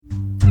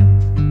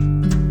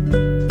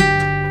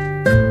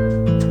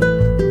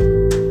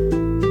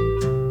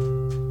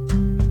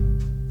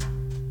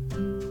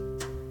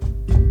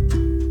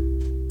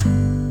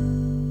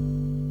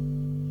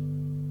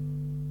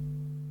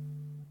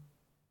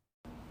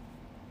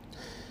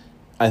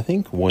I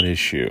think one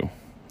issue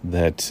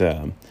that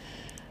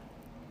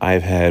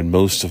I've had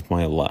most of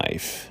my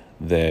life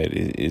that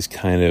is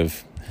kind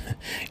of,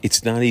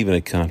 it's not even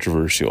a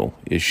controversial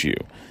issue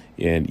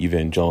in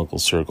evangelical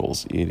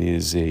circles. It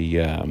is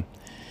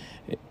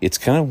it's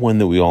kind of one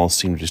that we all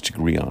seem to just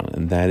agree on,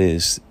 and that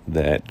is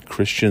that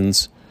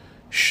Christians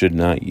should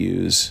not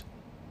use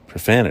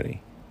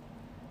profanity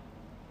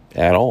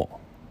at all,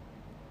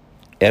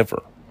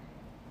 ever.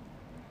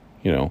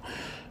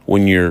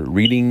 When you're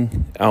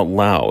reading out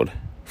loud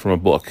from a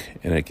book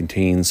and it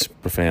contains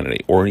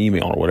profanity, or an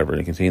email or whatever,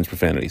 and it contains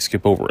profanity,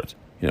 skip over it.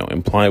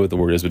 Imply what the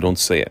word is, but don't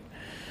say it.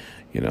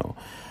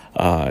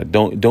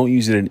 Don't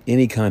use it in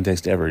any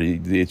context ever.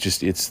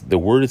 It's the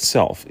word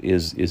itself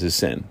is a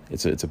sin.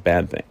 It's a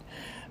bad thing.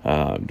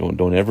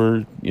 Don't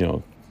ever,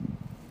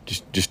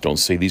 just don't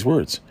say these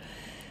words.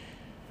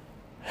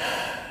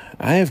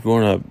 I have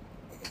grown up,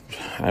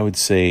 I would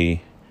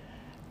say,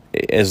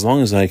 as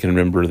long as I can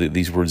remember that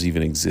these words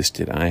even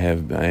existed. I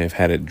have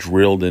had it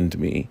drilled into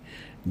me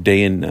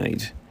day and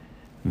night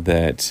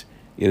that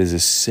it is a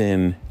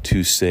sin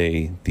to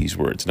say these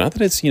words. Not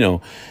that it's,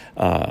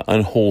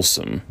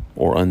 unwholesome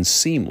or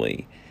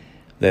unseemly,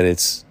 that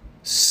it's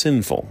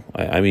sinful.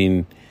 I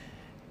mean,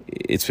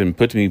 it's been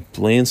put to me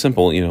plain and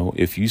simple,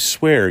 if you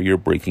swear, you're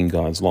breaking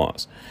God's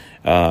laws.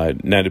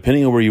 Now,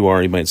 depending on where you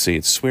are, you might say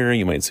it's swearing,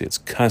 you might say it's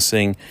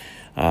cussing,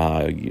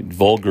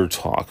 vulgar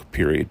talk,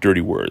 period,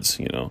 dirty words,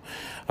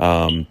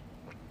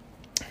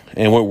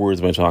 And what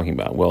words am I talking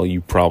about? Well,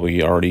 you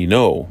probably already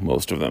know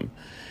most of them.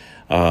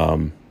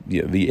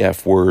 The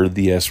F word,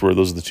 the S word,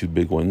 those are the two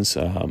big ones.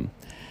 A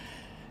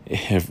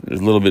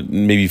little bit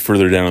maybe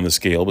further down on the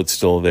scale, but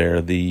still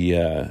there.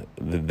 The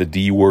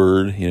D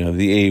word,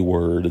 the A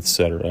word,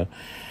 etc.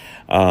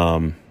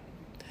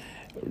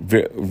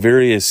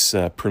 Various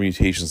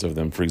permutations of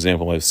them. For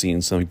example, I've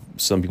seen some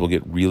people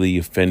get really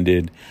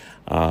offended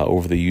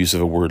over the use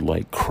of a word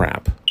like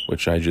crap,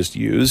 which I just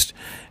used.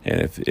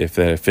 And if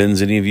that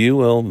offends any of you,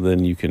 well,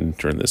 then you can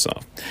turn this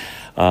off,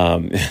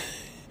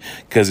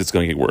 because it's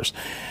going to get worse.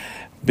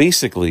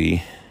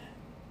 Basically,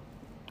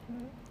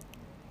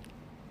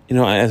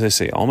 as I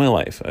say, all my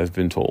life I've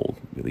been told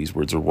these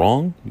words are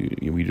wrong.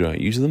 We do not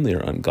use them. They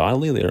are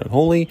ungodly. They are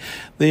unholy.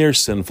 They are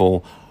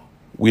sinful.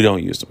 We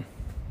don't use them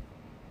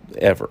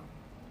ever.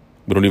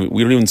 We don't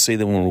even say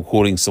them when we're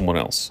quoting someone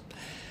else.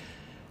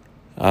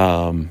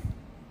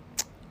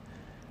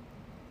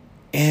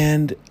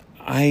 And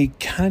I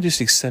kind of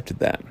just accepted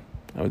that,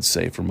 I would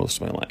say, for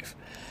most of my life.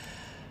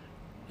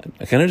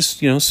 I kind of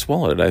just,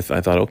 swallowed it. I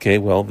thought, okay,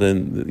 well,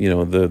 then,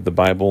 the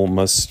Bible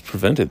must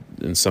prevent it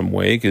in some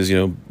way, because,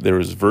 there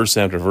was verse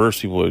after verse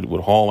people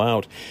would haul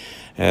out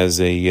as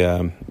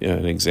an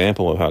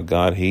example of how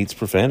God hates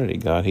profanity.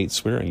 God hates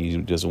swearing. He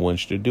doesn't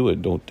want you to do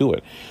it. Don't do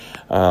it.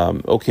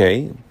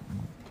 Okay.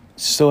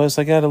 So as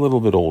I got a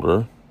little bit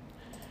older,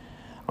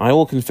 I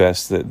will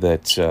confess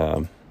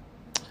that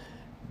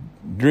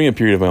during a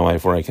period of my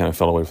life where I kind of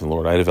fell away from the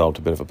Lord, I developed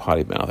a bit of a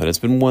potty mouth, and it's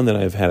been one that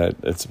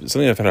it's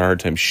something I've had a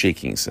hard time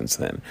shaking since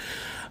then.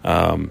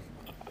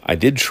 I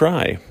did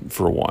try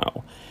for a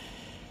while,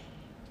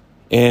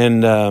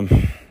 and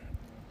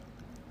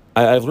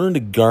I've learned to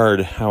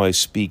guard how I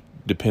speak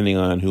depending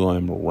on who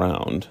I'm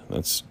around.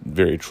 That's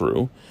very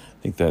true.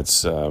 I think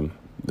that's kind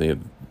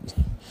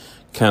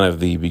of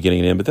the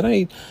beginning and end. But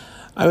then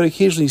I would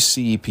occasionally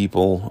see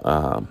people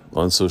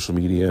on social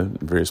media, in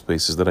various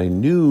places that I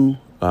knew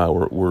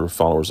were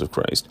followers of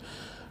Christ,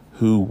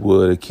 who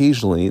would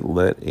occasionally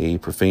let a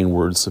profane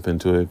word slip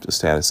into a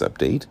status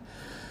update.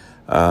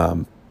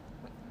 And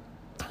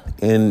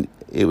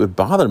it would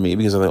bother me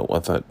because I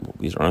thought,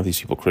 aren't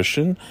these people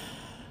Christian?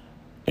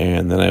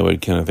 And then I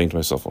would kind of think to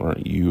myself, well,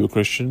 aren't you a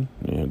Christian?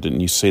 Didn't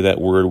you say that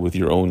word with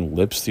your own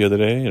lips the other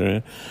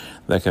day?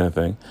 That kind of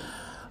thing.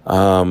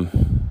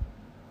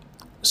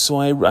 So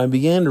I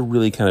began to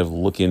really kind of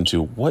look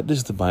into, what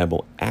does the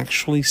Bible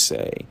actually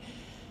say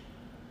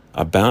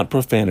about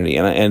profanity?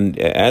 And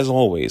as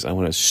always, I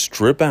want to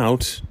strip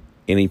out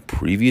any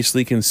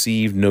previously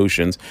conceived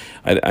notions,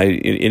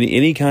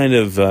 any kind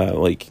of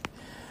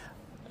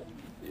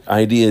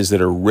ideas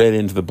that are read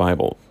into the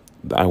Bible.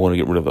 I want to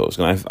get rid of those.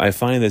 And I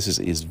find this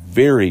is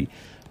very,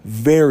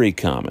 very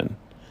common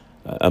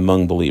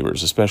among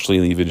believers, especially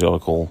in the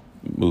evangelical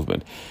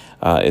movement.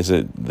 Is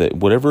that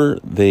whatever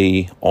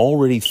they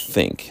already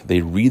think,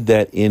 they read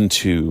that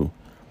into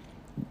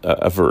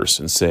a verse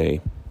and say,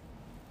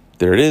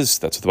 there it is,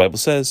 that's what the Bible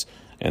says,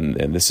 and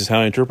this is how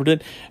I interpret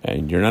it,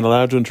 and you're not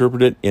allowed to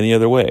interpret it any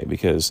other way,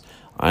 because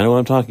I know what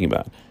I'm talking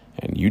about,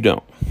 and you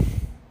don't.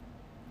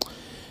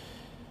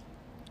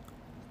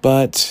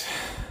 But,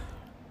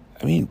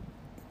 I mean,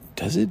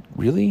 does it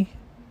really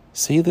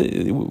say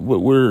that what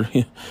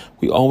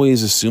we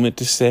always assume it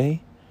to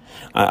say?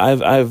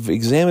 I've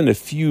examined a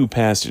few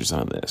passages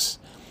on this,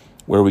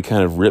 where we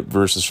kind of rip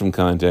verses from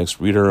context,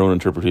 read our own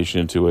interpretation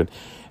into it,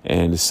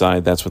 and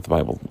decide that's what the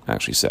Bible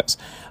actually says.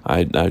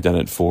 I've done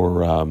it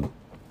for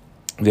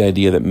the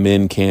idea that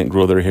men can't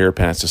grow their hair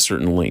past a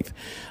certain length.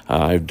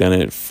 I've done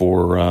it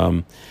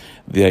for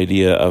the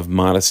idea of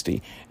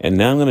modesty. And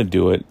now I'm going to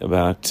do it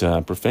about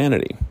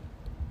profanity.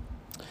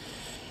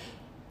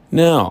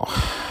 Now,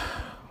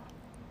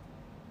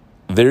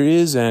 there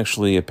is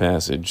actually a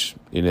passage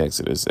in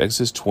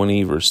Exodus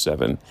 20, verse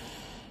 7.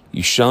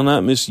 You shall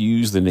not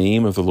misuse the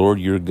name of the Lord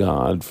your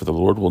God, for the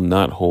Lord will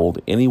not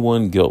hold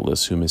anyone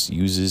guiltless who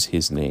misuses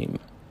his name.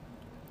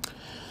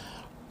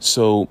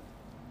 So,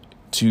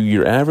 to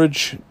your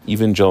average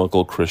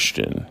evangelical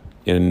Christian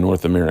in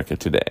North America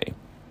today,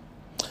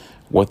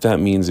 what that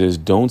means is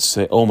don't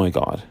say, "Oh my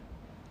God."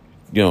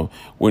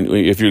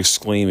 If you're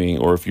exclaiming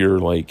or if you're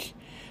like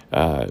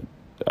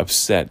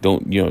upset,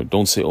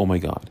 don't say, "Oh my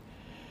God."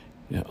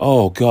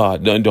 Oh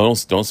God, don't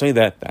say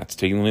that. That's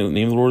taking the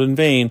name of the Lord in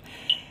vain.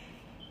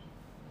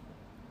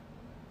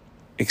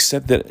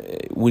 Except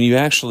that when you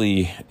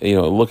actually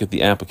look at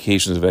the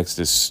applications of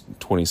Exodus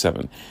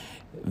 27,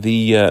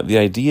 the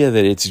idea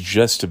that it's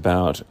just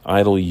about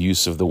idle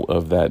use of the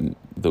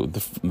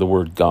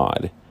word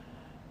God,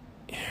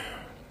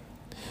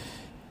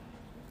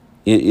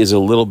 it is a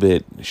little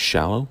bit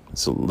shallow.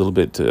 It's a little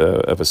bit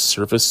of a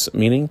surface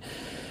meaning.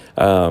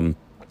 The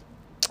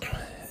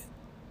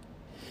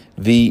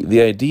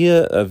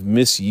idea of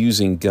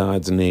misusing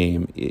God's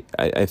name,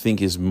 I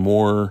think, is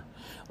more.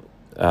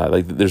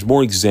 There's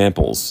more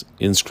examples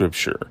in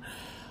Scripture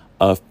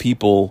of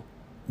people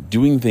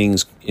doing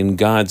things in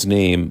God's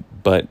name,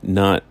 but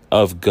not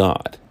of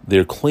God.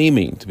 They're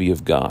claiming to be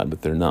of God,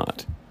 but they're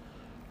not.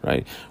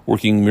 Right?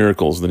 Working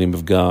miracles in the name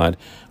of God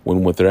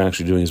when what they're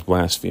actually doing is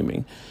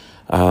blaspheming.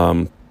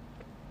 Modern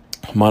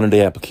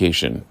day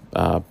application: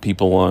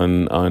 people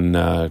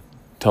on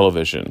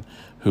television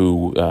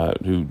who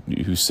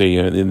say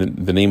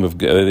in the name of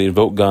God, they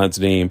invoke God's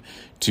name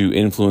to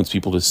influence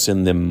people to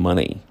send them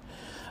money.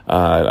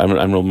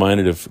 I'm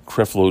reminded of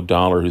Creflo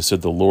Dollar, who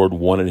said the Lord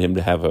wanted him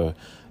to have a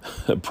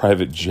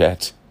private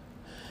jet.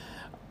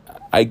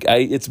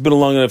 It's been a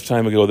long enough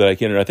time ago that I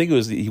can't remember. I think it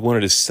was he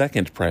wanted his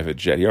second private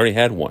jet. He already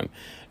had one.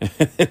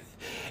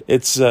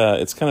 It's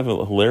kind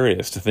of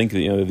hilarious to think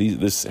that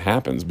this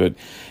happens, but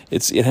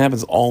it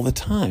happens all the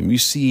time. You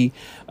see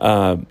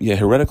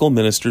heretical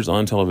ministers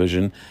on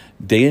television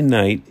day and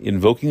night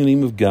invoking the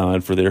name of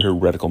God for their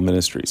heretical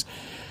ministries.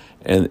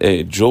 And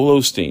Joel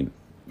Osteen,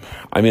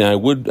 I mean, I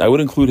would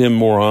include him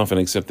more often,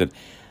 except that,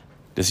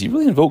 does he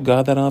really invoke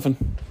God that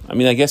often? I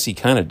mean, I guess he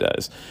kind of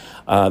does.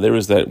 There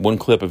was that one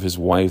clip of his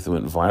wife that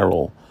went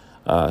viral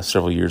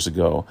several years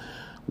ago,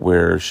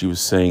 where she was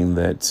saying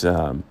that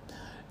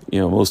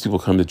most people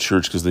come to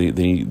church because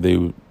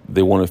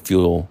they want to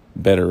feel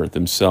better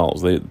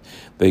themselves.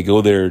 They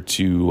go there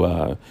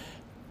to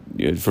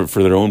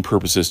for their own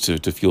purposes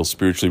to feel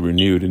spiritually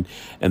renewed,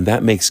 and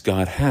that makes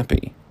God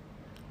happy.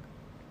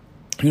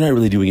 You're not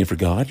really doing it for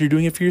God. You're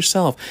doing it for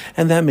yourself.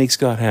 And that makes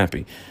God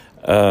happy.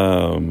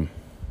 No.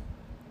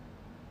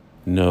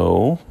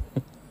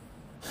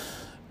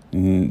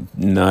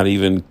 Not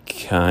even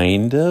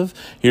kind of.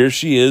 Here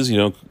she is,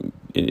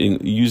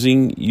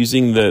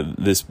 using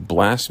this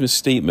blasphemous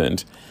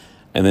statement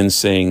and then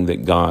saying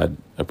that God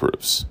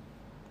approves.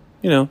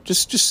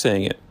 Just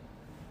saying it.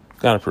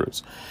 God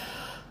approves.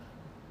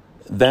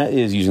 That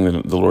is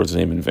using the Lord's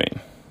name in vain.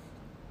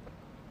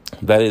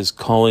 That is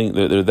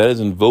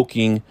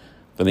invoking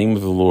the name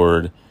of the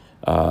Lord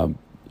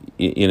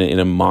in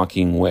a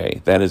mocking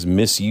way. That is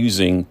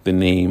misusing the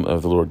name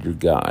of the Lord your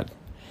God.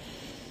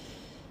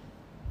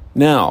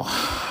 Now,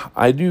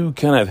 I do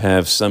kind of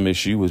have some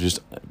issue with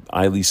just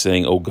idly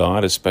saying, "Oh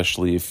God,"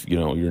 especially if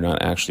you're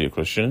not actually a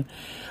Christian,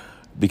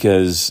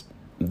 because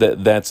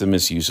that's a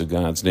misuse of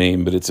God's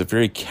name, but it's a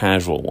very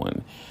casual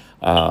one.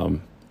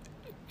 And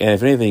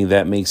if anything,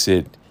 that makes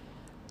it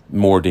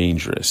more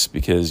dangerous,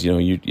 because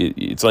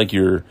it's like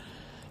you're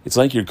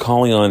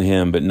calling on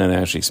him, but not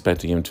actually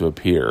expecting him to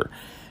appear.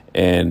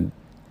 And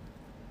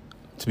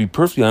to be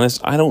perfectly honest,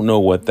 I don't know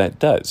what that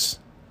does.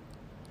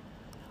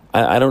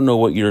 I don't know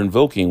what you're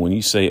invoking when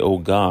you say, "Oh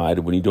God,"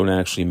 when you don't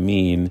actually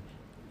mean,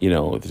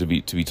 to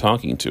be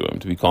talking to him,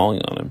 to be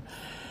calling on him.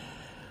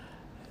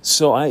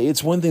 So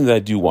it's one thing that I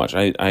do watch.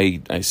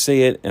 I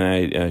say it, and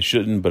I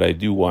shouldn't, but I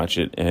do watch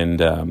it,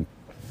 and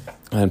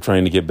I'm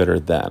trying to get better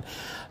at that.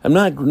 I'm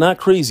not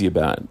crazy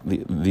about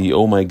the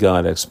 "Oh my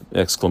God"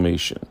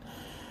 exclamation.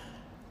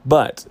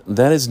 But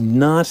that is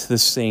not the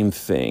same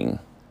thing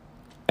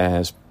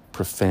as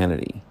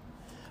profanity.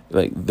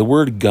 Like, the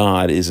word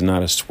God is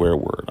not a swear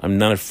word. I'm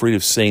not afraid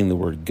of saying the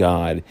word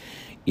God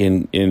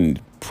in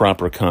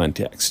proper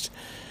context.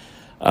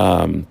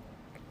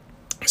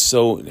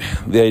 So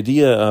the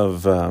idea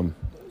of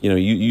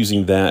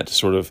using that to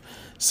sort of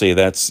say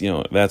that's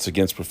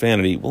against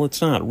profanity, well, it's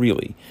not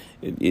really.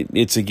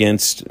 It's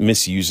against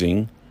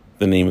misusing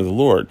the name of the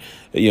Lord.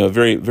 A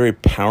very, very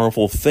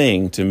powerful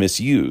thing to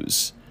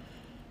misuse,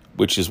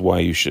 which is why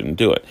you shouldn't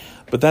do it.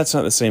 But that's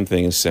not the same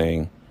thing as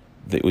saying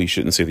that we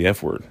shouldn't say the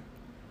F word.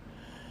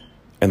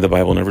 And the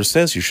Bible never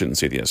says you shouldn't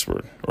say the S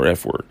word or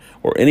F word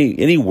or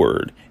any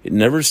word. It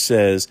never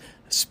says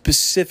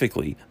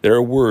specifically there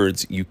are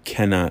words you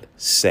cannot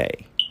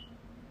say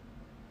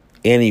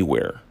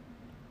anywhere.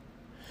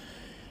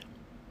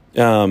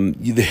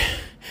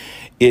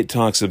 it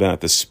talks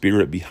about the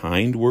spirit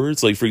behind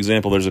words. Like, for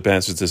example, there's a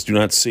passage that says, "Do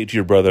not say to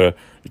your brother,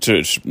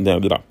 do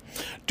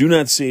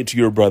not say to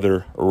your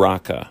brother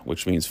Raka,"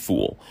 which means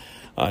fool.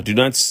 Do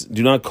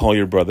not call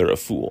your brother a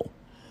fool.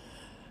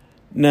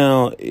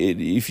 Now,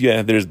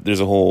 there's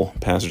a whole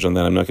passage on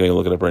that. I'm not going to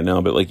look it up right now,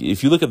 but like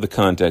if you look at the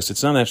context,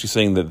 it's not actually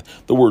saying that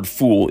the word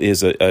fool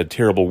is a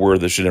terrible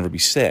word that should never be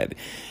said.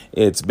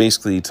 It's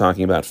basically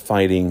talking about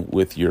fighting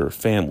with your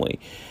family.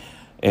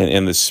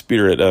 And the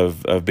spirit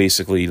of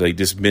basically like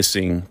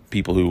dismissing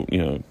people who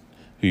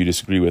you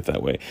disagree with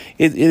that way.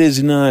 It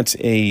is not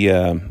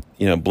a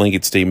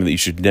blanket statement that you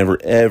should never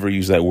ever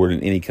use that word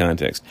in any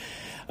context.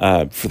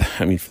 For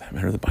that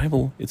matter, the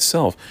Bible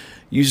itself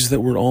uses that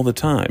word all the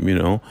time.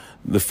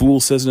 The fool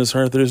says in his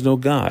heart there is no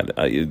God.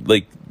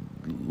 Like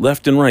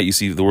left and right, you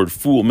see the word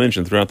fool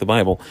mentioned throughout the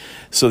Bible.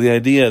 So the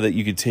idea that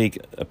you could take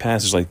a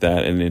passage like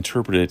that and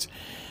interpret it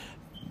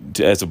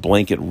as a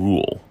blanket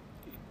rule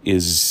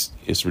is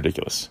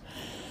ridiculous.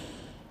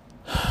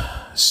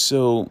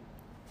 So,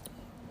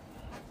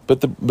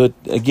 but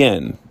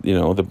again,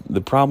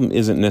 the problem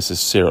isn't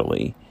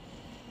necessarily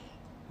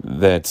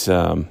that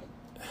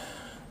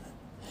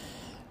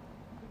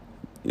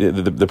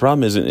the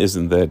problem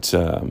isn't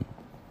that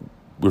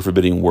we're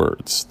forbidding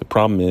words. The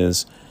problem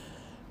is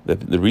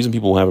that the reason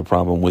people have a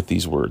problem with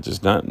these words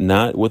is not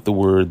what the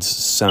words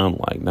sound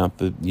like, not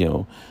the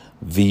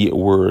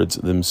words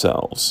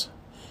themselves,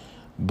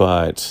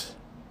 but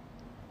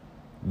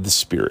the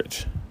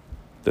spirit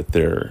that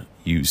they're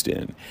used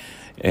in.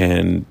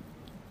 And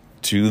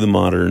to the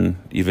modern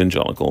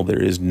evangelical,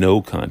 there is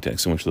no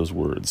context in which those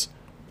words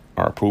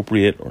are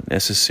appropriate or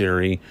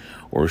necessary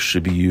or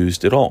should be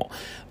used at all.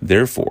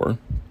 Therefore,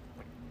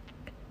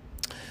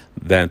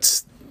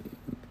 that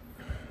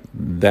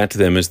to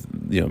them is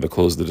the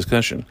close of the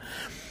discussion.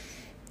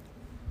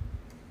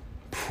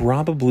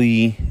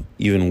 Probably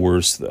even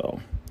worse, though,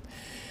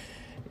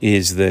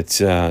 is that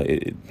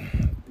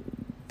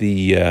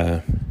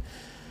the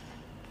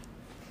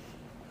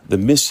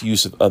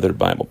misuse of other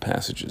Bible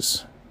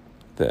passages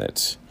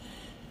that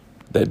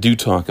do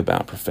talk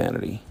about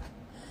profanity,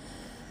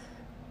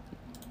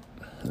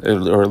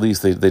 or at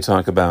least they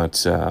talk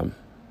about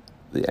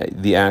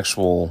the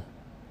actual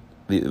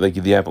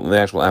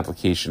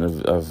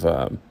application of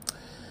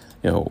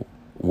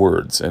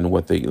words and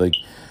what they like,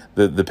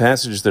 the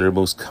passages that are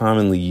most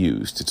commonly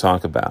used to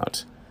talk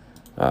about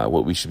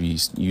what we should be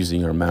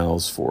using our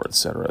mouths for,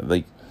 etc.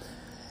 Like,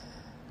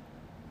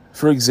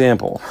 for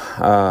example,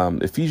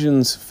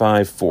 Ephesians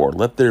 5:4,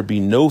 "Let there be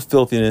no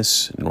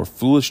filthiness, nor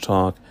foolish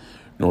talk,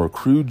 nor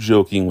crude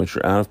joking, which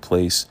are out of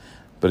place,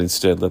 but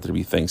instead let there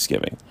be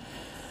thanksgiving."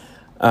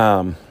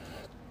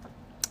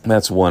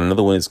 That's one.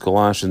 Another one is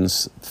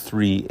Colossians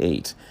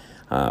 3:8.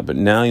 "But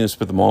now you must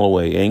put them all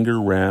away: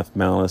 anger, wrath,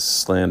 malice,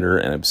 slander,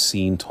 and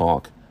obscene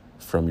talk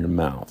from your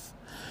mouth."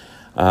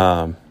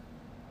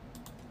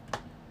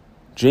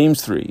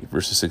 James 3,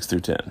 verses 6 through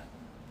 10.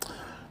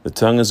 "The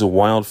tongue is a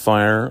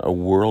wildfire, a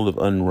world of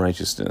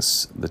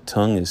unrighteousness. The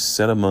tongue is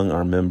set among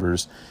our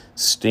members,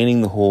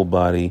 staining the whole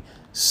body,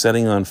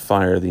 setting on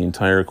fire the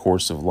entire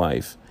course of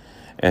life,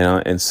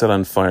 and set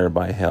on fire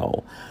by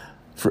hell.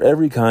 For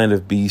every kind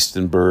of beast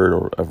and bird,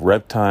 or of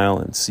reptile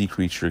and sea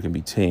creature can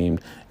be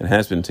tamed, and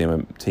has been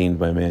tamed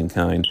by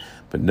mankind,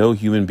 but no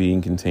human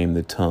being can tame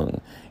the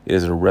tongue. It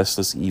is a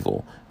restless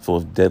evil, full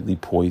of deadly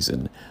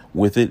poison.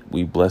 With it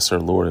we bless our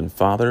Lord and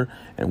Father,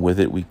 and with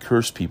it we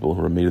curse people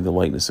who are made in the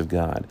likeness of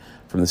God.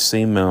 From the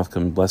same mouth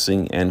come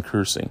blessing and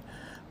cursing.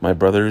 My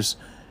brothers,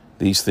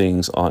 these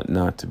things ought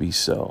not to be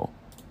so."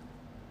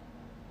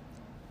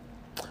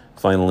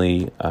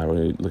 Finally, we're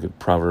going to look at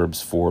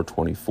Proverbs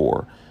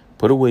 4:24.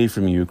 "Put away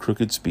from you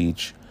crooked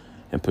speech,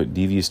 and put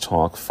devious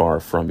talk far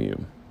from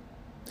you."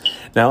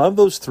 Now, of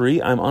those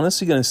three, I'm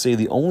honestly going to say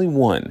the only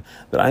one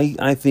that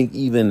I think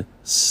even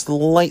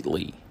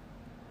slightly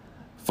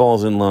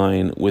falls in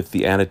line with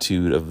the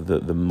attitude of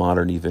the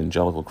modern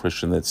evangelical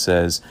Christian that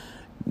says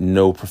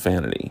no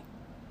profanity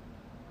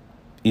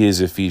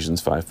is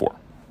Ephesians 5:4.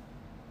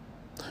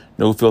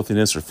 "No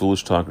filthiness or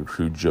foolish talk or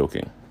crude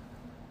joking."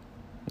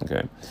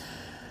 Okay.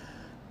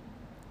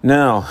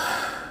 Now,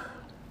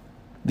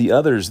 the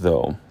others,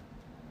 though,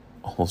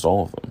 almost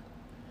all of them,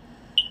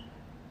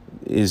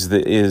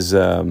 is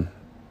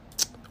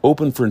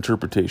open for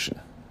interpretation.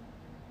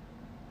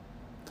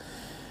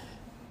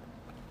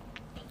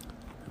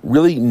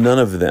 Really, none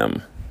of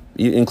them,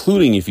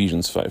 including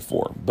Ephesians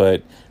 5:4,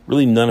 but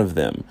really none of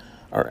them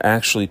are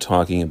actually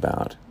talking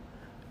about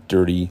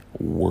dirty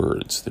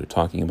words. They're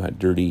talking about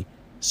dirty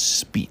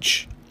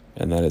speech,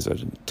 and that is an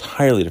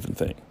entirely different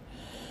thing.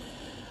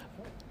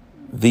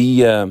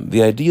 The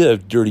idea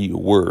of dirty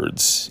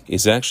words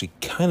is actually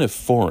kind of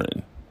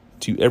foreign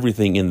to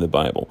everything in the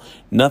Bible.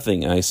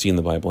 Nothing I see in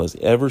the Bible has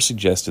ever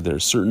suggested there are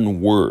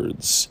certain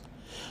words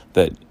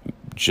that,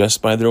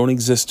 just by their own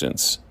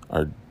existence,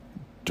 are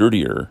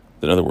dirtier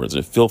than other words.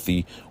 They're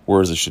filthy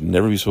words that should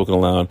never be spoken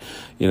aloud.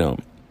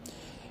 Even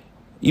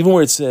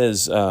where it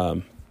says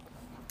in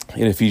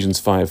Ephesians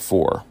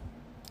 5:4,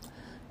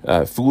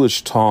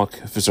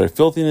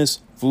 filthiness,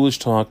 foolish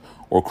talk,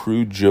 or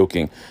crude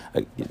joking.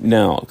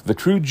 Now, the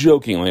crude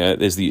joking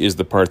is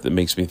the part that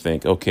makes me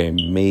think, okay,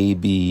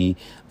 maybe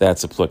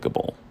that's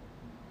applicable.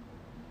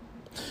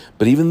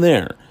 But even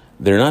there,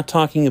 they're not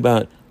talking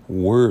about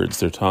words.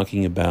 They're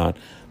talking about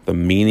the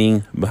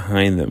meaning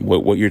behind them.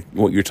 What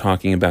you're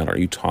talking about. Are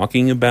you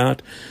talking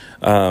about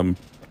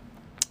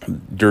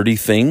dirty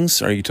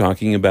things? Are you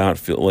talking about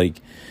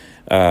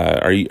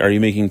are you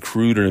making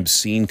crude or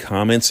obscene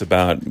comments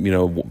about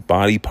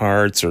body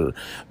parts or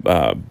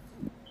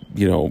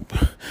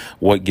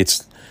what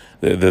gets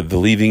the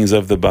leavings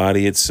of the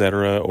body,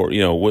 etc. Or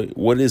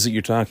what is it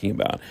you're talking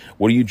about?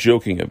 What are you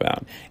joking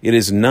about? It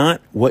is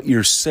not what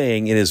you're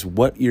saying. It is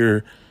what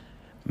you're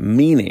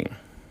meaning.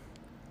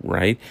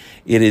 Right?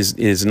 It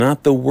is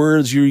not the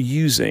words you're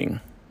using.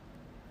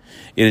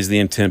 It is the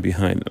intent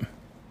behind them.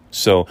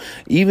 So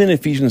even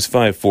Ephesians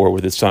 5:4,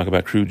 where it's talk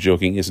about crude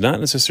joking, is not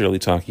necessarily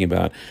talking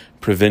about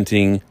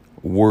preventing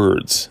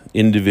words,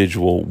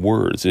 individual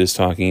words. It is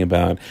talking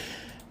about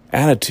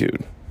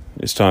attitude.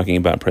 It's talking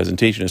about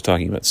presentation. It's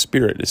talking about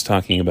spirit. It's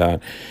talking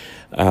about,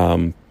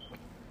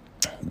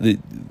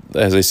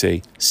 as I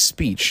say,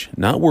 speech,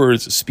 not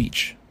words,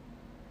 speech.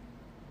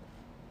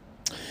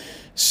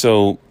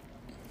 So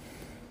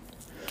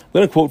I'm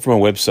going to quote from a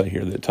website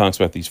here that talks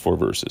about these 4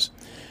 verses.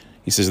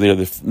 He says, they are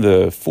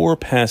the 4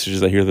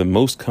 passages I hear the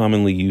most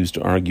commonly used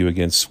to argue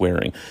against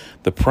swearing.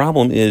 The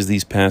problem is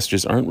these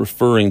passages aren't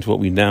referring to what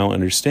we now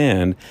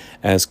understand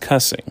as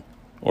cussing,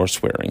 or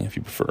swearing, if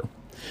you prefer.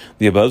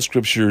 The above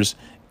scriptures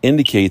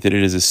indicate that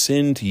it is a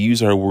sin to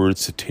use our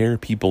words to tear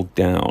people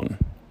down.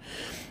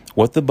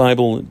 What the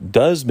Bible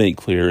does make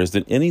clear is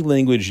that any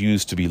language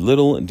used to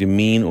belittle,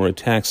 demean, or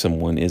attack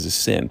someone is a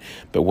sin.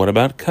 But what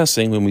about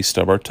cussing when we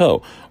stub our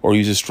toe or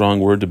use a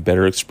strong word to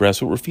better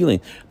express what we're feeling?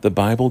 The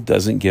Bible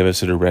doesn't give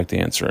us a direct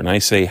answer. And I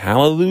say,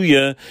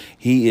 hallelujah,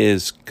 he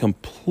is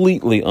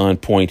completely on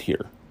point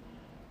here,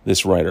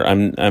 this writer.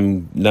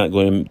 I'm not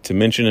going to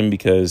mention him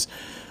because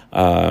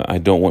I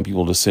don't want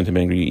people to send him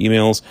angry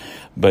emails.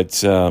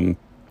 But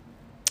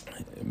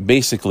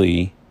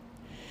basically,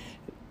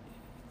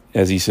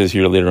 as he says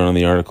here later on in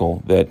the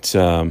article, that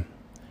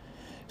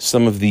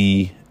some of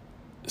the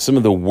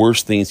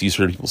worst things he's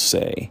heard people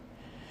say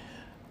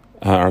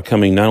are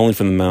coming not only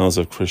from the mouths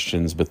of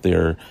Christians, but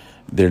they're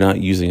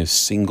not using a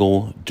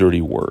single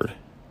dirty word.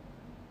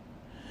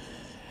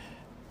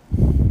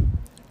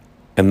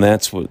 And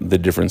that's what the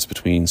difference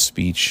between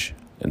speech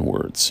and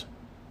words.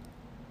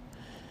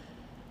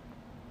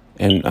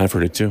 And I've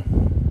heard it too.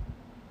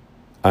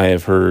 I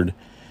have heard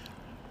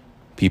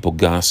people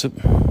gossip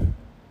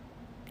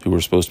who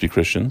are supposed to be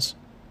Christians,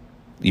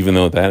 even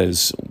though that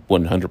is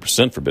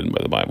 100% forbidden by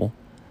the Bible.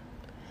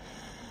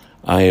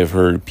 I have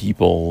heard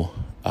people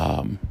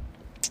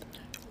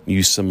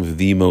use some of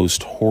the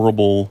most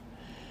horrible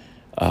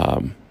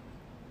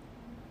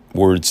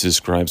words to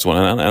describe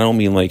someone. I don't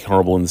mean like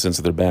horrible in the sense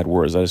that they're bad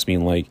words. I just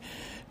mean like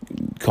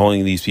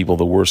calling these people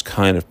the worst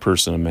kind of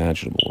person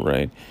imaginable,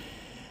 right?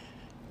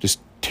 Just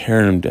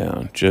tearing them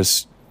down,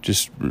 just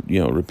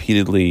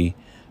repeatedly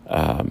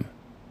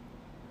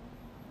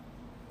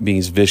being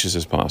as vicious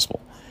as possible,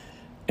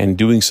 and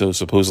doing so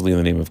supposedly in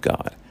the name of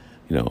God.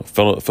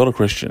 Fellow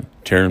Christian,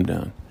 tear him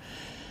down.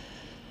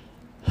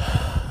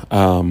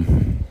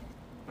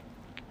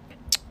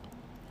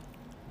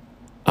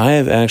 I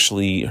have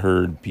actually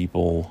heard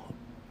people,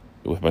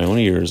 with my own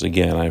ears,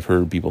 again, I've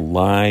heard people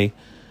lie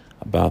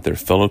about their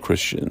fellow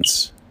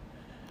Christians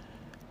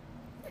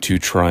to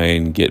try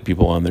and get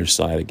people on their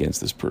side against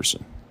this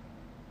person.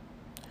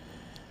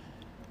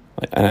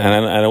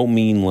 And I don't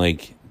mean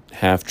like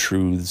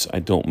half-truths. I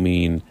don't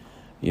mean,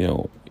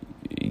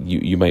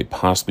 you might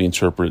possibly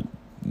interpret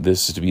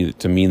this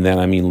to mean that.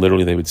 I mean,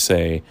 literally they would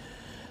say,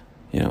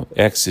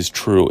 X is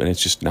true, and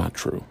it's just not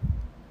true.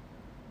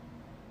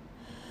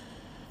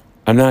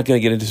 I'm not going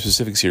to get into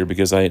specifics here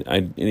because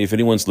if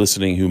anyone's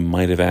listening who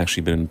might have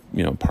actually been,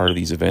 part of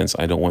these events,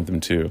 I don't want them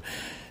to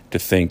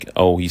think,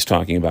 oh, he's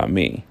talking about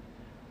me.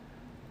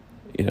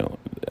 And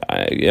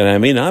I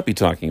may not be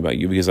talking about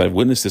you because I've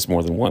witnessed this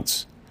more than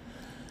once.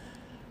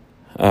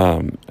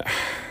 That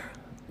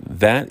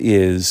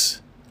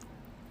is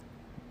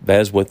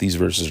what these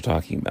verses are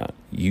talking about.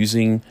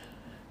 Using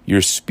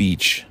your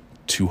speech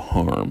to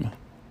harm.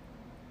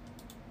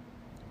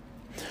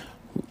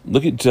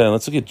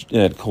 Let's look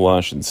at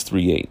Colossians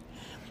 3:8.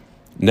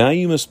 Now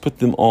you must put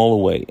them all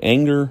away: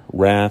 anger,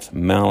 wrath,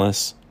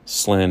 malice,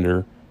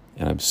 slander,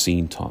 and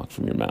obscene talk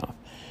from your mouth.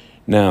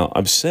 Now,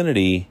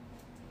 obscenity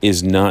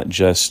is not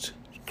just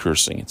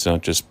cursing. It's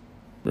not just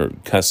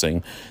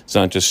cussing. It's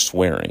not just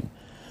swearing.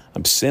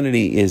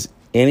 Obscenity is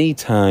any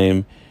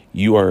time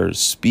you are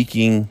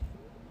speaking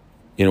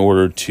in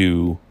order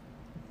to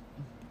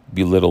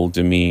belittle,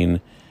 demean,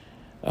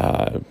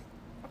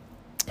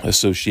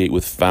 associate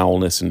with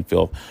foulness and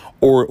filth,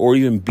 or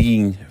even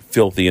being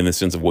filthy in the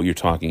sense of what you're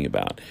talking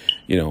about.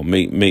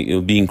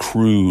 Being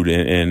crude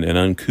and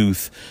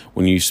uncouth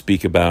when you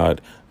speak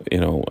about,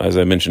 as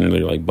I mentioned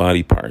earlier, like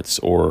body parts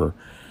or,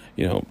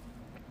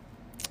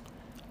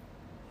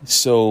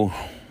 So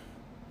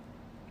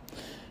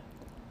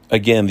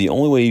again, the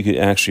only way you could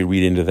actually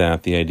read into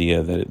that the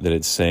idea that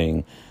it's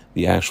saying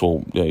the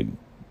actual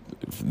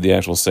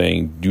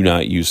saying, do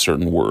not use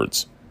certain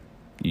words.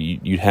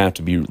 You'd have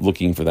to be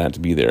looking for that to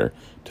be there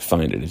to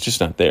find it. It's just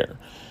not there.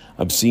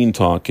 Obscene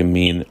talk can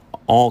mean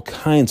all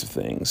kinds of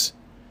things.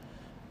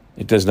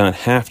 It does not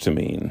have to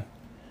mean,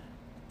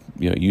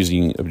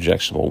 using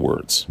objectionable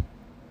words.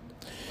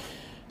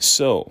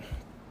 So,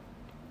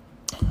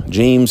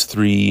 James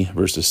 3,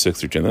 verses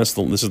 6 through 10.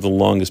 This is the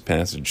longest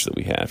passage that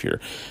we have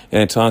here.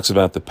 And it talks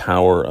about the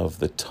power of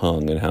the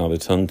tongue and how the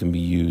tongue can be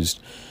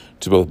used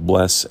to both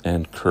bless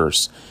and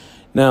curse.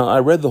 Now, I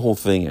read the whole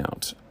thing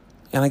out,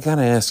 and I got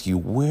to ask you,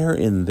 where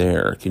in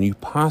there can you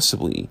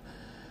possibly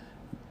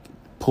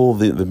pull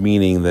the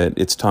meaning that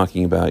it's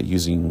talking about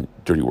using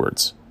dirty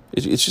words?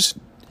 It's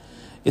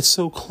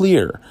so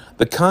clear.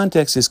 The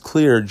context is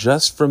clear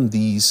just from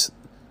these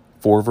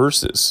 4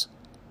 verses.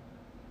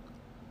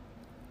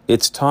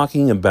 It's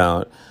talking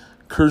about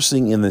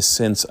cursing in the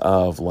sense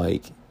of,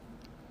 like,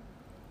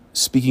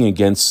 speaking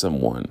against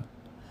someone,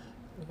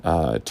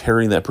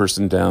 tearing that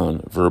person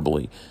down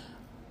verbally,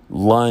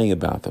 lying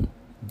about them,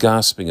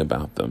 gossiping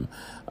about them,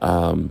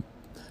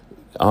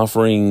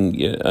 offering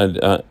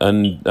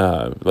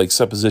like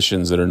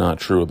suppositions that are not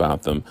true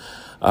about them.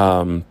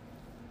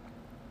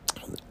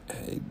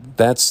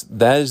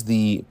 That is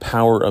the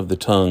power of the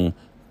tongue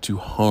to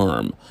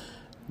harm.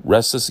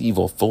 Restless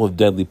evil, full of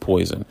deadly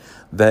poison.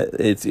 That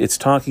it's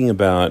talking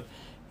about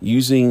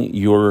using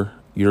your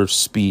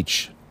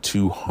speech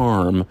to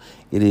harm.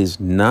 It is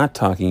not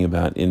talking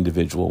about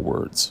individual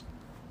words.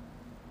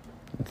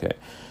 Okay.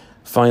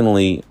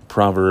 Finally,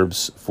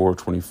 Proverbs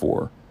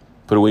 4:24.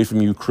 Put away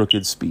from you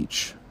crooked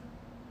speech,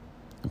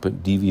 and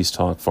put devious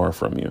talk far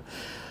from you.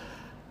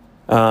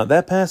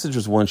 That passage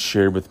was once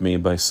shared with me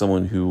by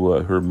someone who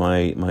heard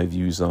my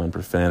views on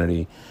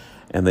profanity,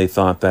 and they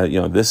thought that,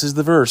 this is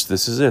the verse,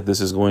 this is it,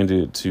 this is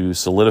going to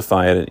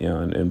solidify it,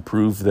 and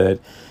prove that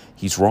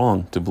he's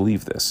wrong to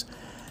believe this.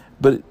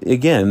 But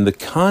again, the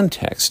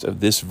context of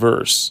this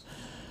verse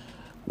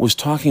was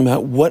talking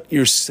about what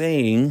you're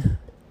saying,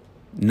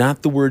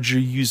 not the words you're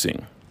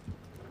using.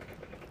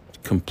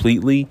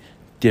 Completely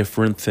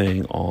different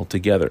thing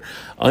altogether.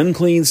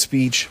 Unclean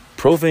speech,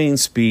 profane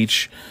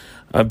speech,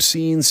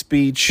 obscene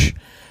speech,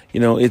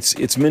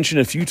 it's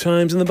mentioned a few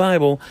times in the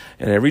Bible,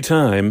 and every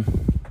time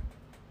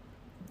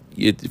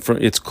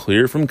it's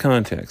clear from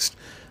context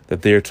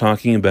that they're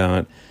talking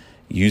about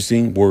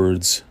using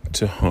words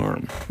to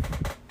harm.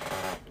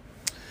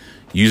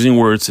 Using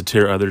words to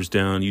tear others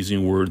down,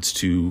 using words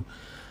to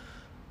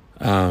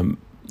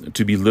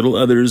belittle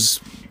others,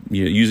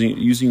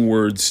 using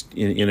words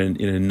in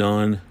a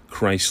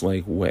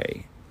non-Christ-like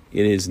way.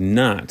 It is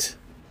not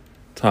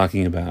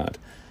talking about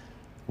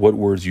what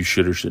words you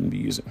should or shouldn't be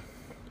using.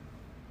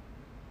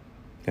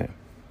 Okay.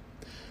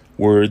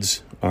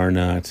 Words are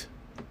not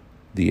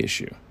the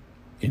issue.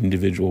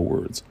 Individual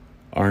words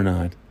are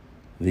not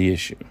the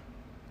issue.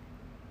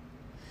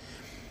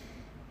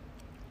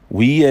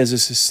 We as a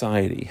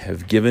society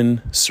have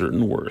given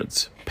certain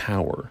words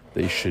power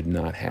they should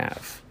not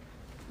have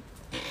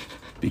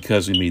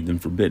because we made them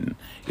forbidden.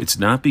 It's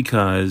not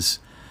because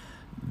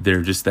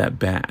they're just that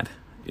bad.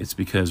 It's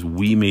because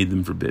we made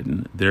them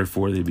forbidden.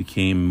 Therefore, they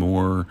became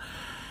more,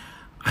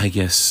 I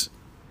guess,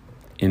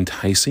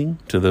 enticing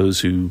to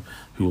those who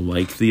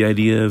like the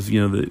idea of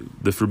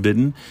the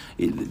forbidden.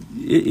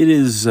 It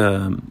is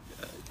a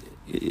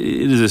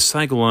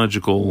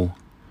psychological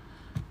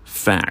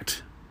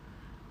fact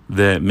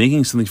that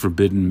making something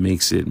forbidden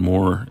makes it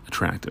more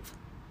attractive.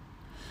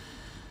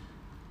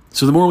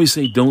 So the more we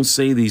say don't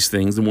say these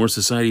things, the more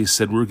society has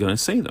said we're going to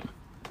say them.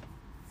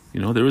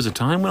 There was a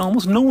time when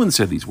almost no one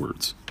said these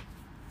words.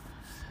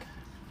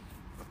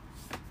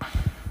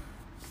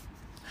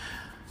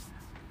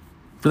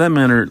 For that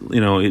matter,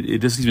 it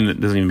doesn't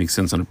even make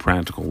sense on a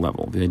practical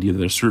level. The idea that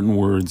there are certain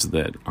words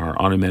that are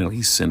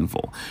automatically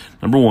sinful.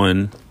 Number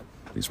one,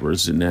 these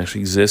words didn't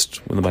actually exist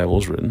when the Bible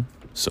was written,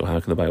 so how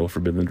can the Bible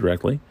forbid them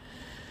directly?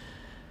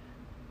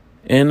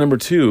 And number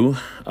two,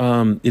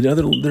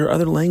 there are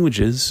other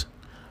languages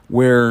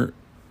where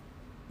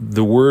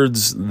the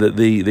words that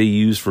they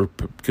use for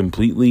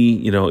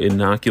completely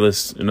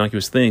innocuous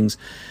things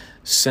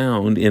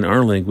sound in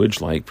our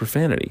language like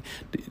profanity.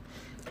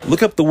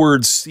 Look up the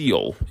word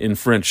seal in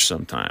French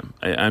sometime.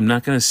 I'm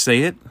not going to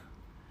say it,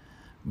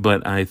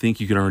 but I think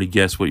you can already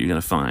guess what you're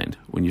going to find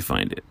when you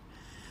find it.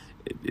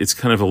 It's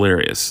kind of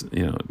hilarious,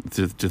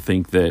 to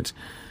think that,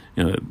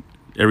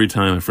 every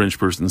time a French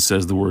person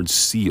says the word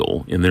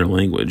seal in their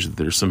language,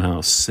 they're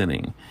somehow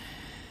sinning.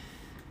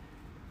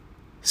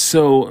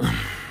 So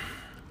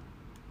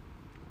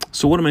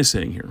what am I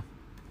saying here?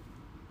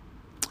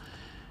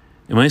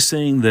 Am I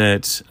saying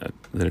that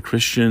a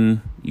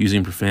Christian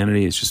using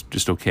profanity is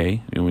just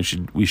okay? We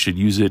should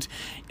use it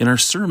in our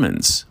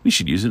sermons. We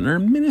should use it in our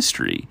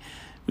ministry.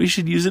 We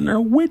should use it in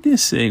our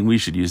witnessing. We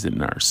should use it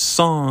in our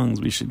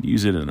songs. We should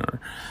use it in our,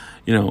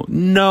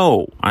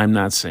 no, I'm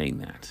not saying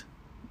that.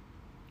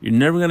 You're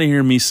never going to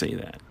hear me say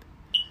that.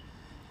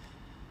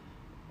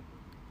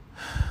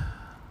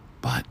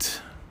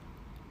 But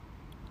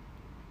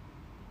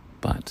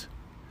But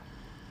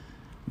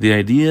the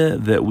idea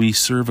that we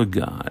serve a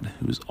God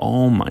who is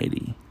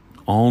almighty,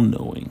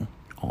 all-knowing,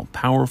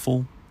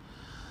 all-powerful,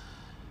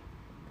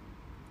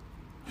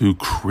 who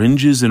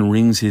cringes and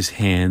wrings his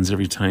hands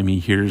every time he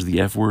hears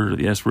the F word or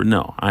the S word,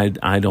 no,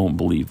 I don't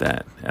believe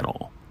that at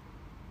all.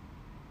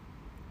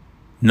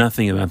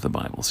 Nothing about the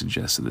Bible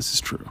suggests that this is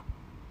true.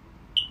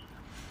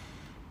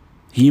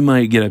 He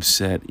might get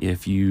upset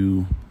if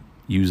you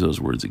use those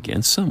words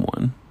against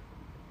someone.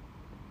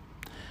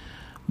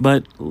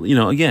 But,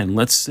 again,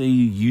 let's say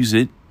you use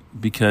it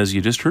because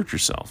you just hurt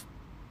yourself,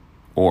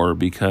 or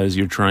because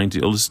you're trying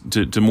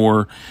to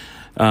more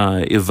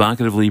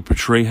evocatively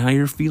portray how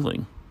you're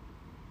feeling.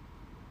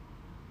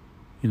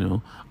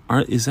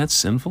 Is that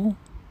sinful?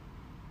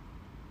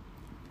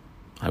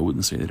 I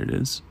wouldn't say that it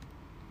is.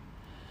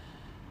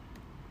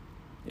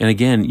 And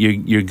again,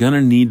 you're going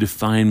to need to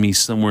find me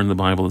somewhere in the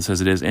Bible that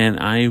says it is. And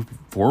I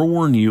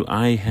forewarn you,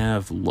 I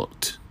have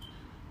looked.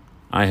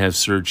 I have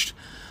searched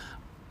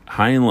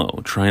high and low,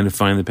 trying to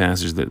find the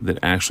passage that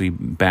actually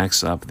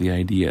backs up the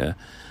idea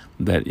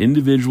that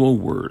individual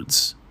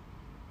words,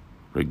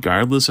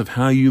 regardless of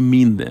how you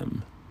mean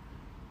them,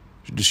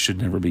 just should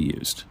never be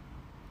used.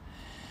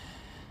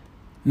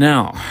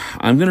 Now,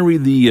 I'm going to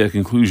read the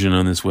conclusion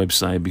on this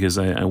website because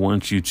I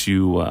want you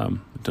to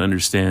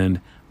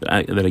understand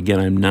that again,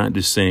 I'm not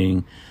just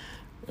saying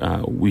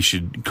we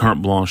should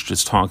carte blanche,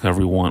 just talk however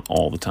we want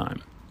all the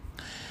time.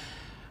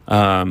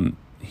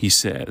 He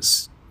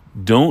says,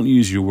 don't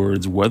use your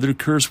words, whether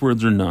curse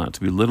words or not,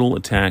 to belittle,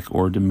 attack,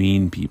 or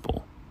demean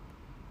people.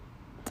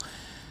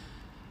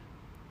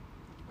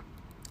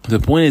 The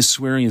point is,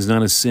 swearing is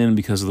not a sin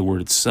because of the word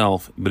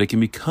itself, but it can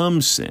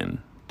become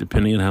sin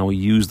depending on how we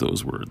use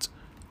those words,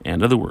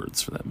 and other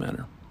words for that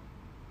matter.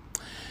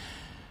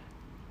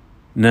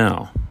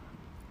 Now,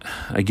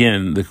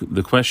 again,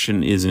 the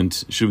question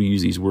isn't should we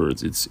use these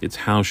words, it's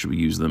how should we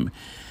use them,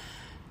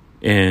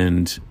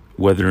 and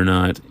whether or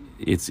not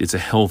it's a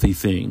healthy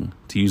thing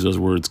to use those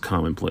words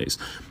commonplace.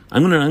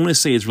 I'm gonna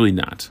say it's really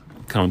not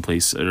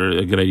commonplace, or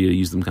a good idea to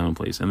use them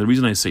commonplace. And the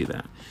reason I say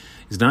that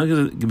is not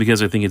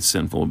because I think it's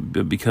sinful,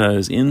 but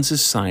because in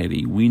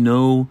society we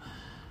know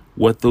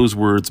what those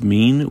words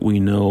mean. We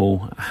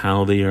know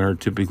how they are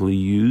typically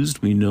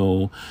used. We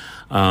know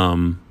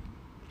the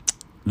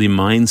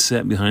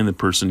mindset behind the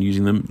person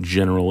using them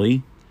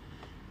generally.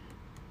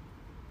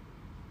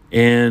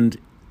 And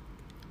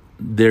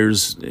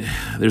there's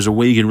a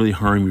way you can really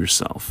harm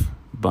yourself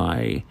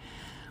by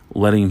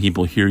letting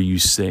people hear you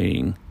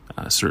saying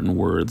certain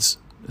words,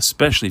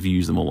 especially if you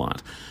use them a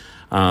lot.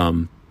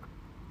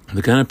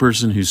 The kind of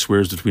person who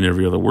swears between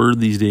every other word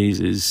these days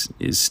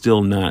is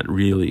still not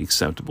really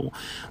acceptable.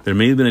 There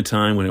may have been a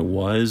time when it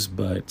was,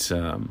 but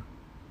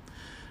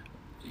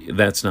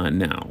that's not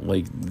now.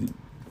 Like,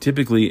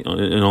 typically,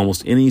 in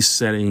almost any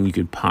setting you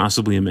could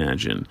possibly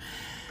imagine,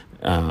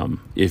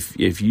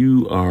 if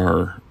you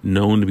are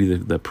known to be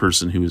the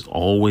person who is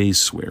always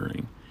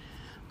swearing,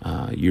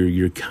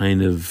 you're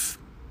kind of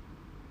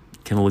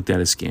looked at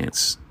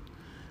askance.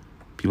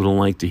 People don't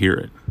like to hear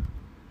it.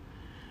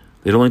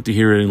 They don't like to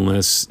hear it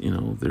unless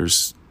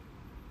there's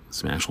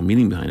some actual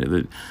meaning behind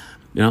it.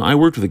 I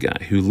worked with a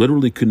guy who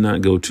literally could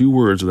not go 2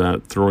 words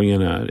without throwing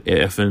in a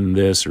F in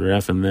this or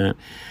F in that,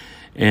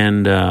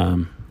 and I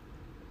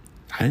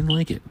didn't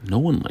like it. No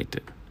one liked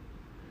it.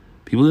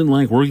 People didn't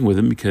like working with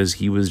him because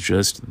he was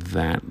just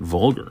that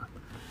vulgar.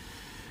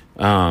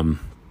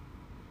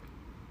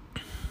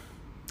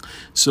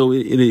 So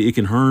it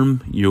can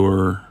harm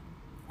your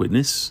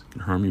witness, it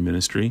can harm your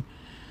ministry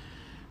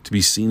to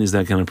be seen as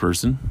that kind of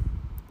person.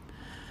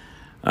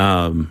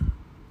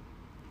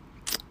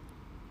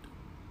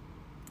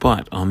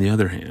 But on the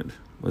other hand,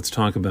 let's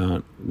talk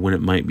about when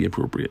it might be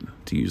appropriate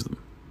to use them.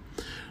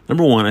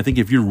 Number one, I think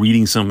if you're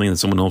reading something that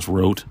someone else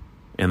wrote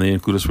and they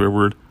include a swear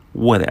word,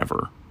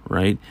 whatever,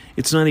 right?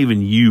 It's not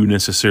even you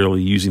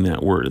necessarily using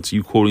that word. It's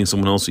you quoting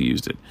someone else who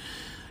used it.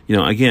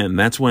 Again,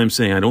 that's why I'm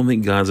saying I don't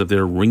think God's up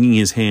there wringing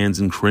his hands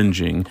and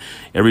cringing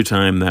every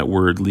time that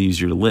word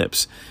leaves your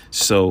lips.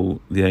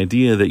 So the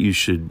idea that you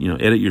should,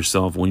 edit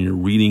yourself when you're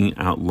reading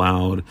out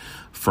loud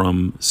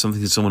from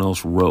something that someone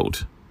else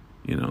wrote,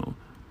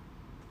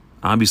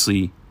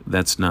 obviously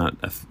that's not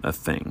a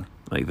thing.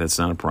 Like, that's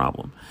not a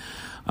problem.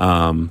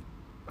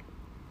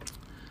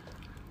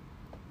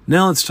 Now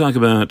let's talk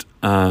about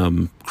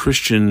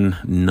Christian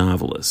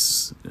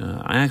novelists.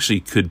 I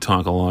actually could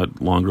talk a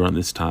lot longer on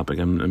this topic.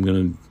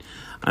 I'm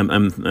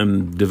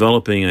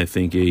developing, I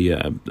think,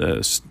 an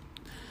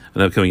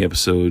upcoming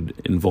episode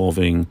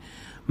involving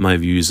my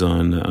views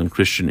on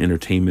Christian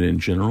entertainment in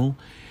general.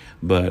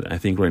 But I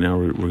think right now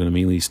we're going to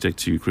mainly stick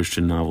to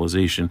Christian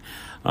novelization,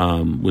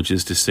 which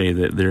is to say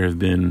that there have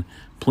been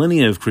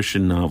plenty of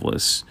Christian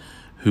novelists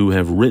who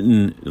have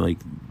written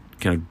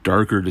kind of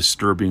darker,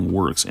 disturbing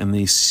works, and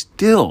they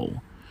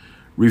still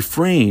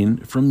refrain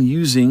from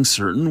using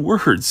certain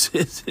words.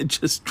 It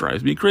just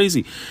drives me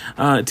crazy.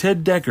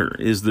 Ted Dekker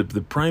is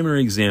the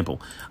primary example.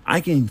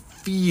 I can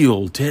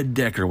feel Ted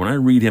Dekker when I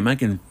read him. I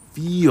can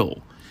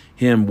feel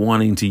him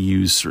wanting to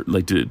use,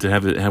 like, to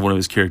have one of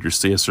his characters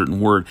say a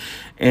certain word,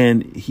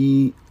 and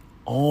he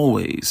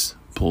always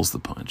pulls the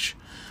punch.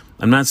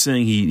 I'm not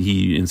saying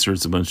he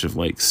inserts a bunch of,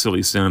 like,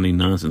 silly sounding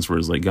nonsense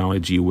words like golly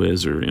gee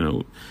whiz, or,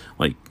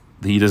 like,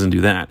 he doesn't do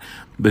that,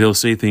 but he'll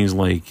say things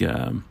like,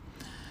 so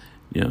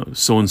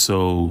and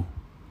so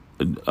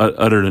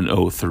uttered an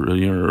oath,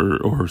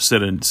 or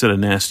said a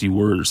nasty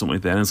word or something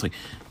like that. And it's like,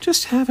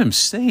 just have him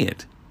say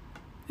it.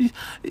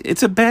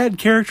 It's a bad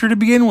character to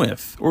begin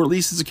with, or at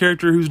least it's a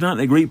character who's not in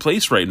a great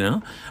place right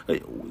now.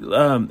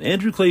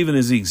 Andrew Klavan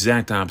is the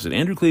exact opposite.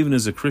 Andrew Klavan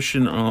is a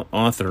Christian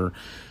author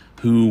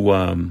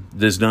who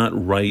does not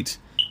write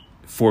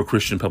for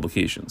Christian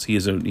publications. He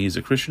is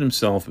a Christian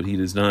himself, but he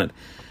does not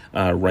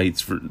write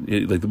for,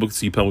 like, the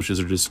books he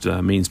publishes are just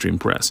mainstream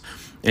press,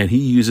 and he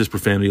uses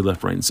profanity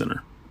left, right, and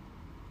center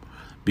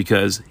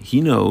because he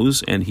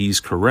knows, and he's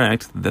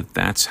correct, that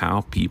that's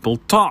how people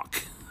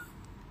talk.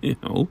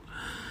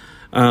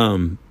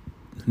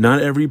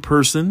 Not every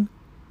person,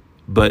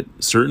 but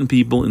certain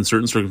people in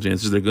certain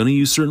circumstances, they're going to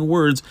use certain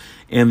words.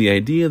 And the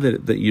idea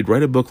that you'd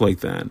write a book like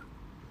that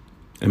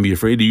and be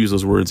afraid to use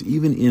those words,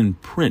 even in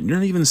print, you're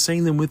not even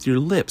saying them with your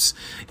lips.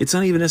 It's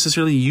not even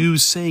necessarily you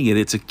saying it.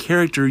 It's a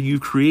character you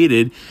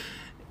created,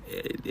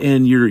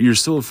 and you're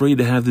so afraid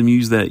to have them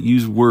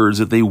use words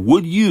that they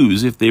would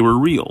use if they were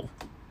real.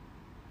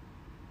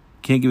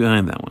 Can't get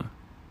behind that one.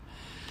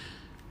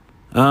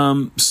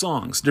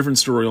 Songs, different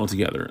story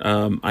altogether.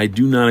 I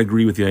do not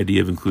agree with the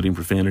idea of including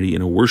profanity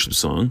in a worship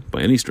song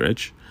by any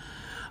stretch.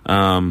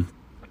 I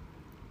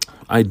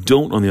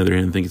don't, on the other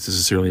hand, think it's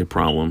necessarily a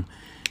problem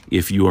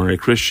if you are a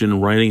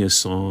Christian writing a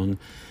song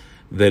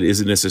that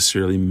isn't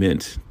necessarily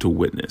meant to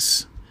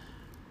witness.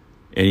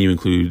 And you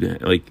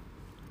include, like,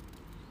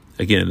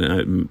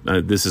 again,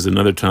 this is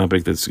another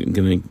topic that's going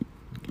to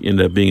end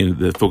up being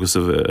the focus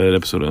of an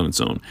episode on its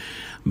own.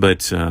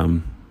 But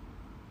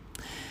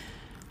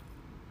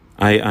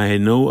I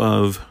know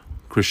of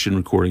Christian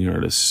recording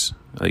artists.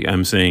 Like,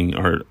 I'm saying,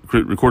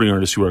 recording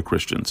artists who are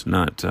Christians,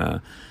 not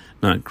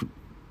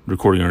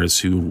recording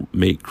artists who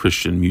make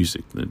Christian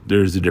music.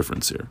 There's a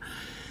difference here,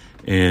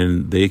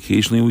 and they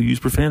occasionally will use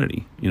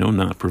profanity.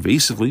 Not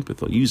pervasively, but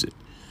they'll use it.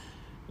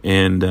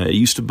 And it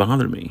used to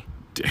bother me.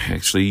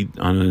 Actually,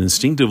 on an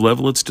instinctive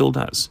level, it still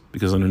does,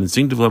 because on an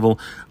instinctive level,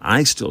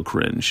 I still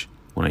cringe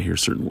when I hear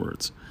certain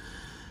words.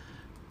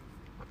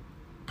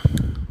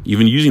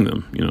 Even using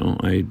them,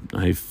 I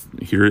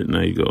hear it and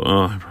I go,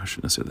 oh, I probably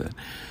shouldn't have said that.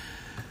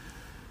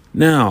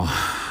 Now,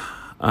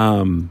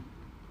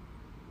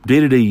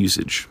 day-to-day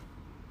usage.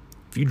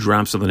 If you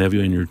drop something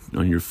heavy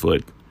on your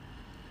foot,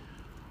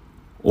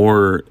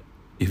 or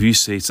if you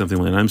say something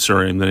like, I'm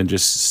sorry, I'm going to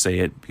just say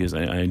it because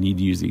I need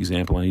to use the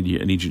example. I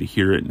need you to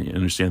hear it and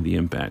understand the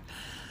impact.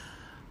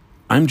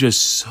 I'm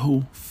just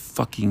so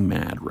fucking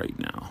mad right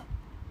now.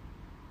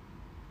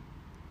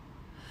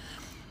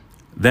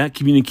 That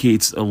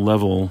communicates a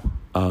level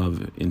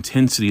of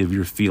intensity of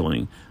your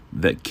feeling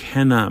that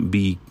cannot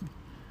be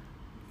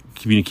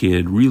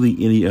communicated really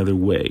any other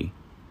way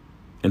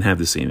and have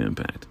the same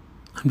impact.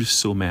 I'm just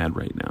so mad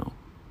right now.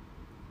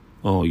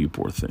 Oh, you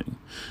poor thing.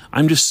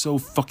 I'm just so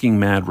fucking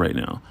mad right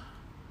now.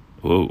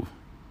 Whoa.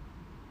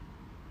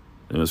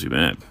 That must be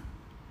bad.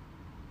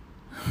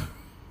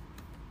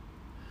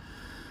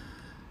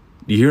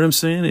 You hear what I'm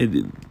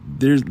saying?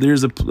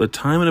 There's a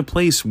time and a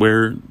place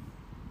where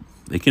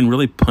they can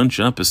really punch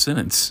up a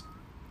sentence.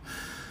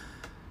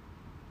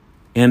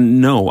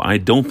 And no, I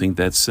don't think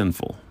that's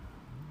sinful.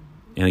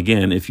 And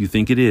again, if you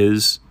think it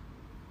is,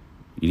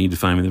 you need to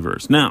find me the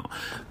verse. Now,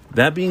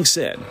 that being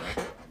said,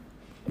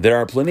 there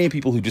are plenty of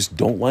people who just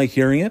don't like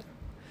hearing it,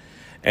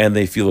 and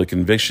they feel a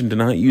conviction to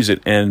not use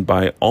it. And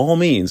by all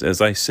means, as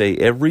I say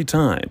every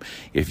time,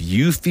 if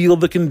you feel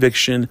the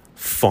conviction,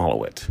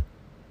 follow it.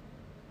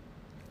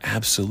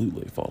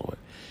 Absolutely follow it.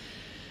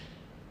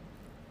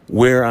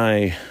 Where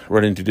I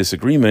run into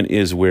disagreement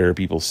is where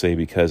people say,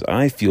 because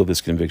I feel this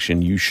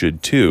conviction, you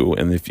should too.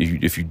 And if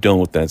you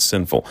don't, that's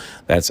sinful.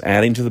 That's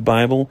adding to the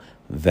Bible.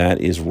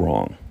 That is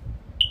wrong.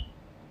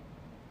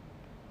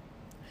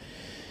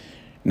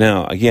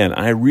 Now, again,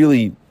 I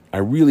really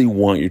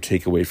want your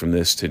takeaway from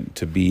this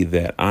to be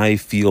that I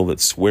feel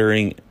that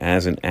swearing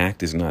as an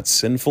act is not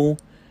sinful,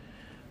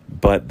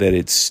 but that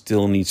it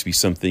still needs to be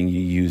something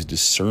you use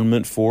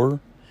discernment for,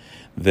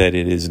 that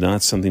it is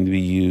not something to be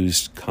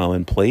used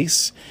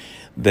commonplace,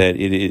 that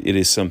it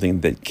is something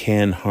that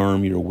can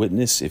harm your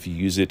witness if you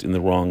use it in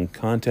the wrong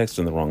context,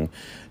 in the wrong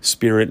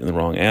spirit, in the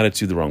wrong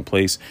attitude, the wrong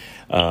place,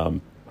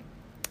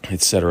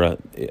 etc.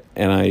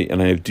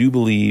 And I do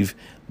believe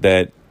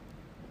that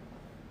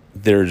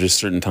there are just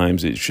certain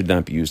times it should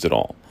not be used at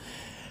all.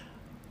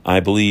 I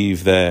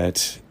believe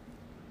that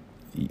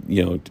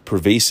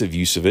pervasive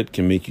use of it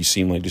can make you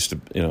seem like just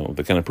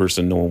the kind of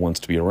person no one wants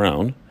to be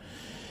around.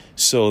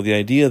 So the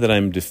idea that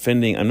I'm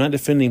not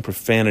defending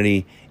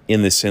profanity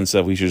in the sense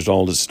of we should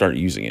all just start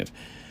using it.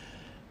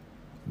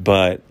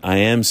 But I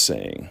am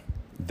saying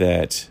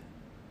that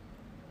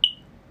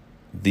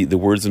the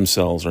words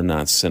themselves are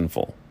not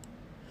sinful.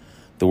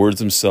 The words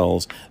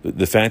themselves,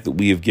 the fact that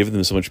we have given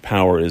them so much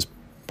power is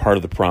part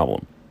of the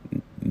problem,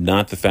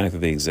 not the fact that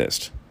they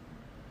exist.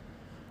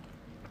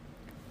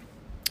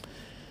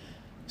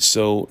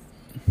 So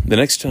the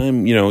next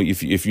time,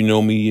 if you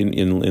know me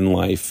in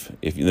life,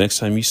 if the next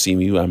time you see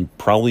me, I'm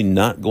probably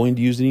not going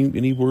to use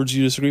any words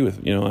you disagree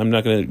with. I'm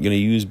not going to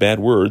use bad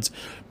words,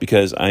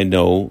 because I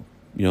know,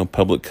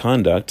 public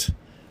conduct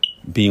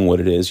being what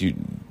it is,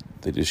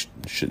 they just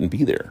shouldn't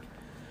be there.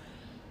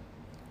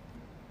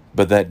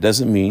 But that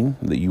doesn't mean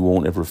that you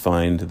won't ever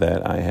find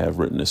that I have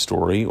written a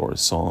story or a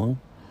song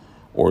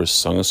or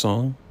sung a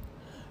song,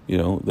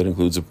 that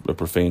includes a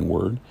profane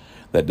word.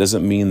 That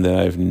doesn't mean that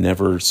I've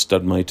never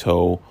stubbed my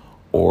toe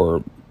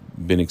or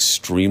been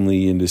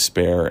extremely in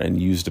despair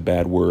and used a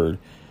bad word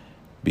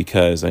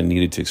because I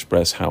needed to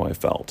express how I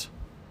felt.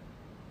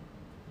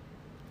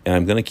 And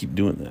I'm going to keep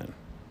doing that.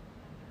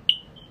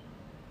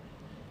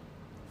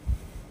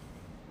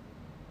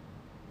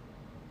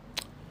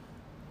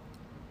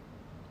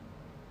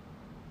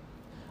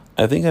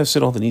 I think I've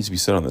said all that needs to be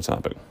said on the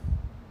topic.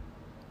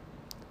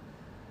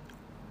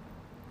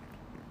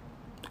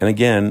 And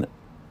again,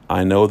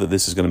 I know that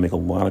this is going to make a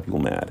lot of people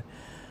mad.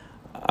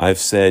 I've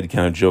said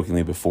kind of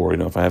jokingly before,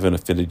 if I haven't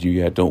offended you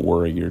yet, don't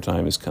worry, your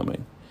time is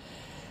coming.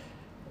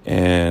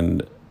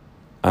 And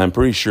I'm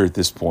pretty sure at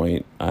this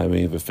point, I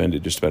may have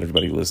offended just about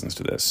everybody who listens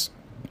to this,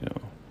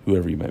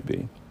 whoever you might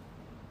be.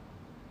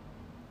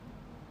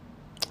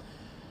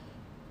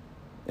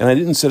 And I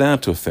didn't set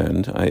out to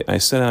offend. I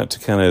set out to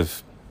kind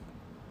of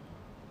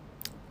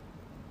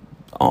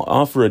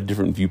offer a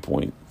different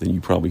viewpoint than you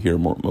probably hear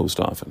most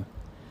often.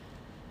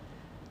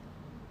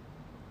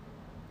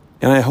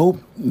 And I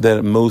hope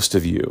that most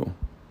of you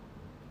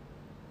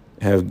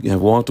have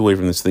walked away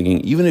from this thinking,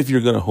 even if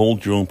you're going to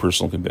hold your own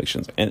personal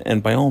convictions,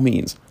 and by all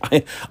means,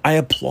 I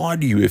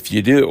applaud you if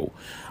you do.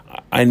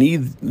 I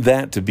need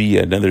that to be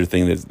another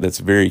thing that's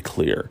very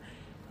clear.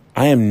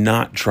 I am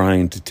not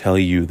trying to tell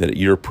you that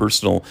your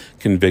personal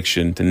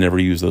conviction to never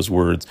use those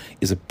words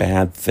is a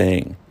bad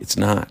thing. It's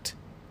not.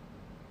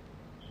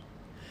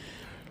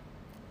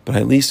 But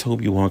I at least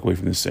hope you walk away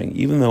from this thing,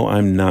 even though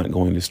I'm not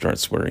going to start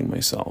swearing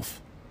myself.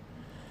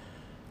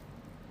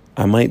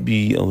 I might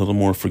be a little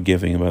more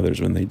forgiving of others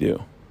when they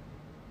do.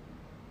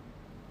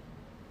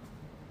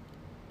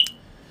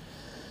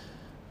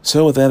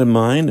 So with that in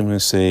mind, I'm going to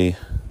say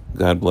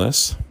God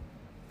bless.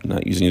 I'm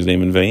not using his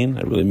name in vain.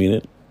 I really mean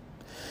it.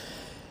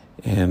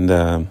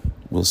 And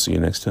we'll see you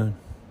next time.